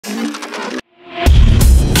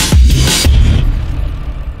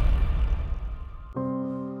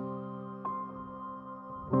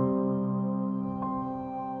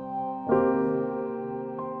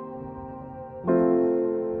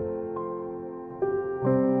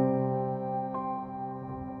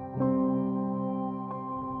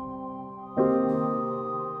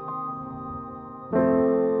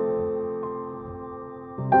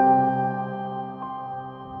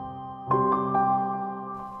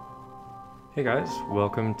Hey guys,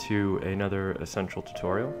 welcome to another essential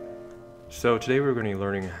tutorial. So today we're going to be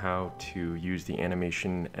learning how to use the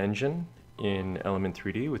animation engine in Element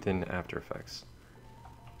 3D within After Effects.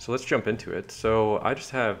 So let's jump into it. So I just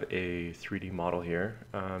have a 3D model here.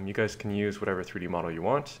 You guys can use whatever 3D model you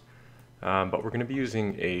want, but we're going to be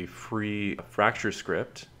using a free fracture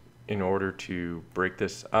script in order to break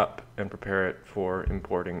this up and prepare it for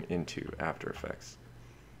importing into After Effects.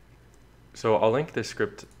 So I'll link this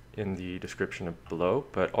script in the description below,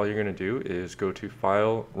 but all you're going to do is go to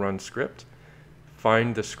File, Run Script,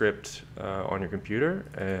 find the script on your computer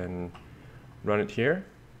and run it here.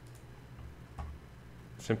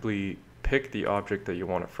 Simply pick the object that you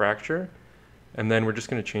want to fracture, and then we're just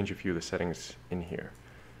going to change a few of the settings in here.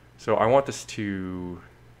 So I want this to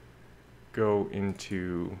go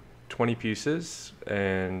into 20 pieces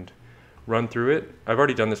and run through it. I've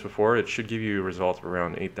already done this before. It should give you a result of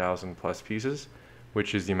around 8,000 plus pieces,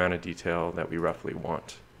 which is the amount of detail that we roughly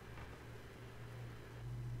want.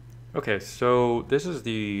 Okay, so this is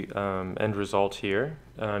the end result here.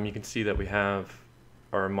 You can see that we have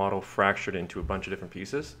our model fractured into a bunch of different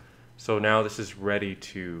pieces. So now this is ready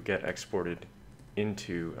to get exported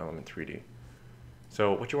into Element 3D.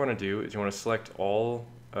 So what you want to do is you want to select all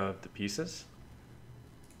of the pieces.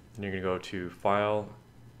 And you're going to go to File,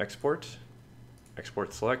 Export,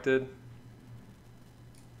 Export Selected.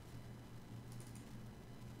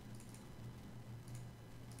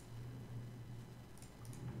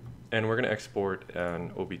 And we're going to export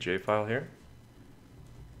an OBJ file here.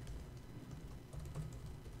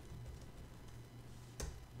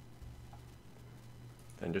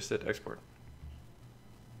 And just hit export.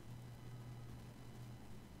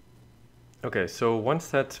 Okay, so once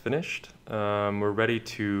that's finished, we're ready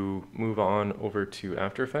to move on over to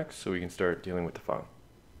After Effects so we can start dealing with the file.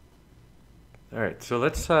 Alright, so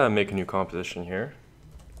let's make a new composition here.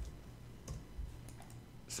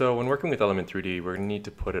 So when working with Element 3D, we're going to need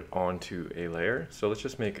to put it onto a layer. So let's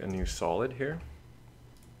just make a new solid here.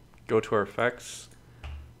 Go to our effects,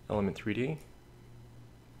 Element 3D.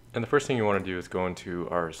 And the first thing you want to do is go into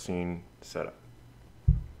our scene setup.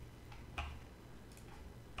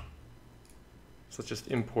 So let's just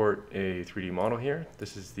import a 3D model here.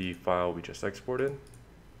 This is the file we just exported.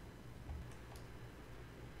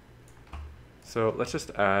 So let's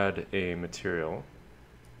just add a material.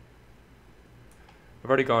 I've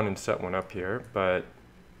already gone and set one up here, but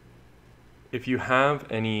if you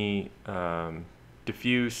have any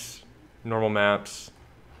diffuse normal maps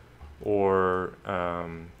or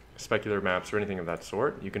specular maps or anything of that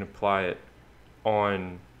sort, you can apply it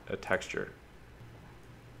on a texture.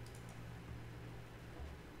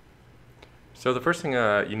 So the first thing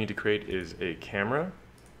you need to create is a camera,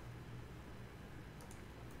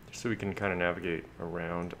 just so we can kind of navigate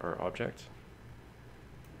around our object.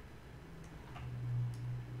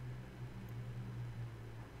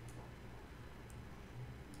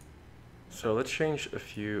 So let's change a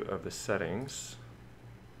few of the settings.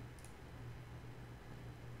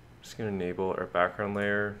 Just going to enable our background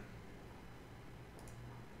layer,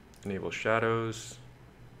 enable shadows,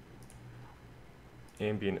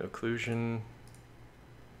 ambient occlusion,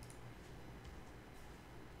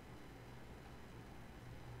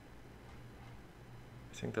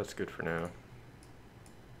 I think that's good for now.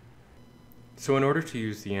 So in order to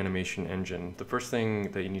use the animation engine, the first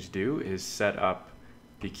thing that you need to do is set up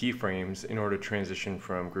the keyframes in order to transition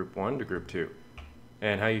from group 1 to group 2.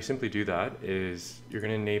 And how you simply do that is you're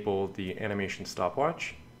going to enable the animation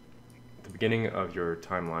stopwatch at the beginning of your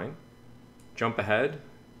timeline, jump ahead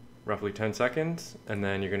roughly 10 seconds, and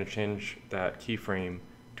then you're going to change that keyframe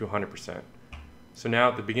to 100%. So now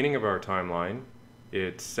at the beginning of our timeline,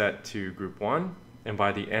 it's set to group 1, and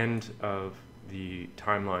by the end of the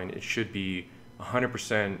timeline, it should be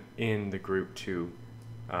 100% in the group 2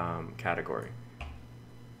 category.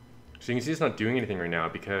 So you can see it's not doing anything right now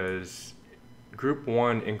because group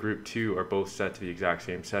 1 and group 2 are both set to the exact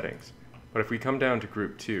same settings. But if we come down to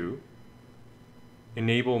group 2,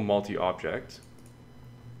 enable multi-object,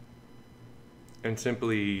 and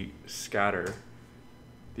simply scatter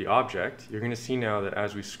the object, you're going to see now that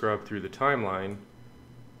as we scrub through the timeline,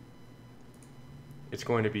 it's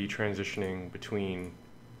going to be transitioning between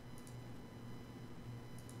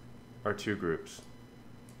our two groups.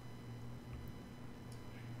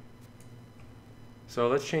 So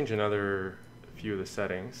let's change another few of the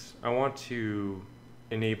settings. I want to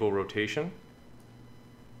enable rotation.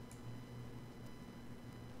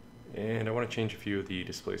 And I want to change a few of the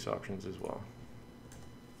displace options as well.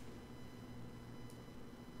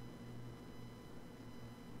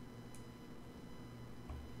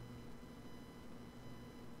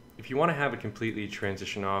 If you want to have it completely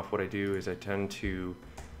transition off, what I do is I tend to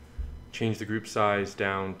change the group size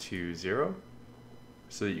down to 0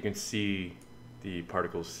 so that you can see the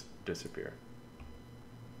particles disappear.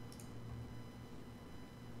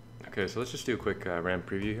 Okay, so let's just do a quick RAM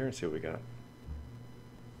preview here and see what we got.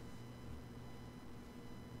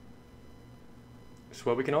 So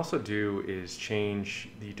what we can also do is change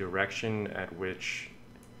the direction at which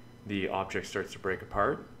the object starts to break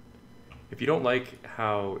apart. If you don't like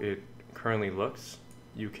how it currently looks,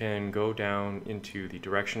 you can go down into the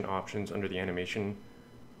direction options under the animation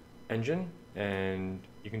engine, and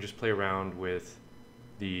you can just play around with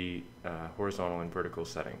the horizontal and vertical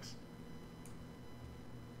settings.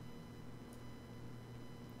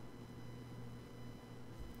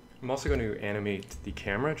 I'm also going to animate the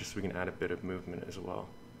camera just so we can add a bit of movement as well.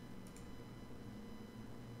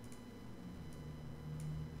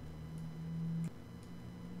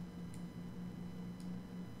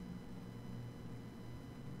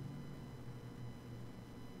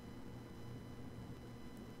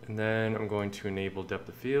 And then I'm going to enable depth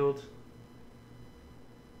of field.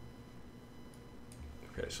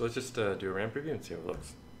 Okay, so let's just do a RAM preview and see how it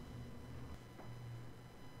looks.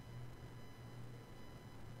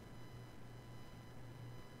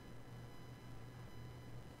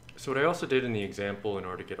 So what I also did in the example in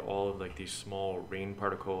order to get all of like these small rain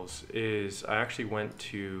particles is I actually went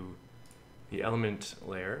to the element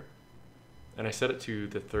layer and I set it to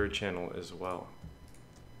the third channel as well.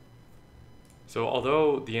 So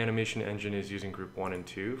although the animation engine is using group 1 and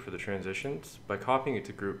 2 for the transitions, by copying it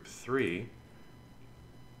to group 3,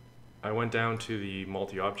 I went down to the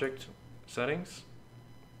multi-object settings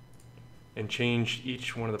and changed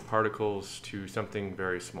each one of the particles to something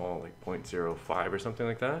very small, like 0.05 or something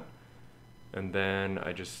like that. And then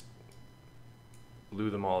I just blew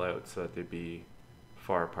them all out so that they'd be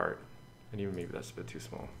far apart. And even maybe that's a bit too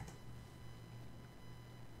small.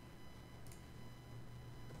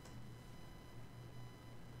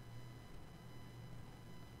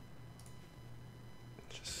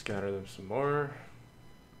 Just scatter them some more.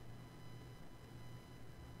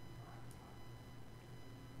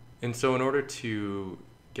 And so in order to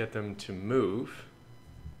get them to move,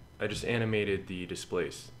 I just animated the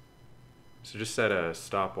displace. So just set a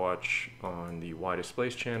stopwatch on the Y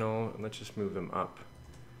displace channel, and let's just move them up,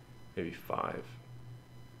 maybe 5.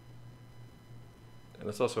 And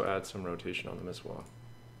let's also add some rotation on them as well.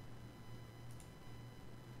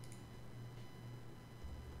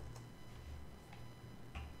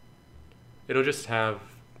 It'll just add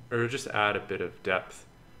a bit of depth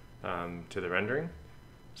to the rendering.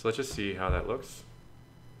 So let's just see how that looks.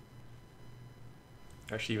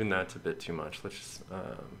 Actually, even that's a bit too much. Let's just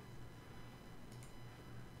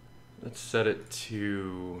let's set it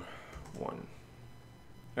to 1.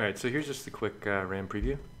 All right, so here's just a quick RAM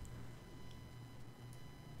preview.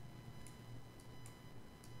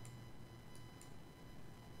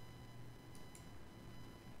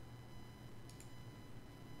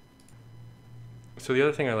 So the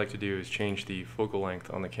other thing I like to do is change the focal length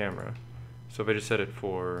on the camera. So if I just set it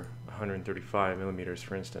for 135 millimeters,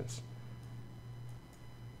 for instance,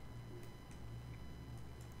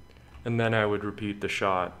 and then I would repeat the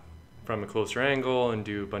shot from a closer angle and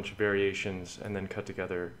do a bunch of variations and then cut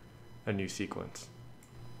together a new sequence.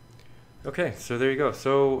 Okay, so there you go.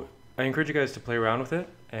 So I encourage you guys to play around with it,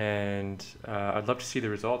 and I'd love to see the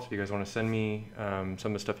results if you guys want to send me some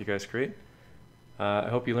of the stuff you guys create. I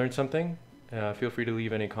hope you learned something. Feel free to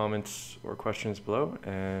leave any comments or questions below,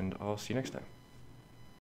 and I'll see you next time.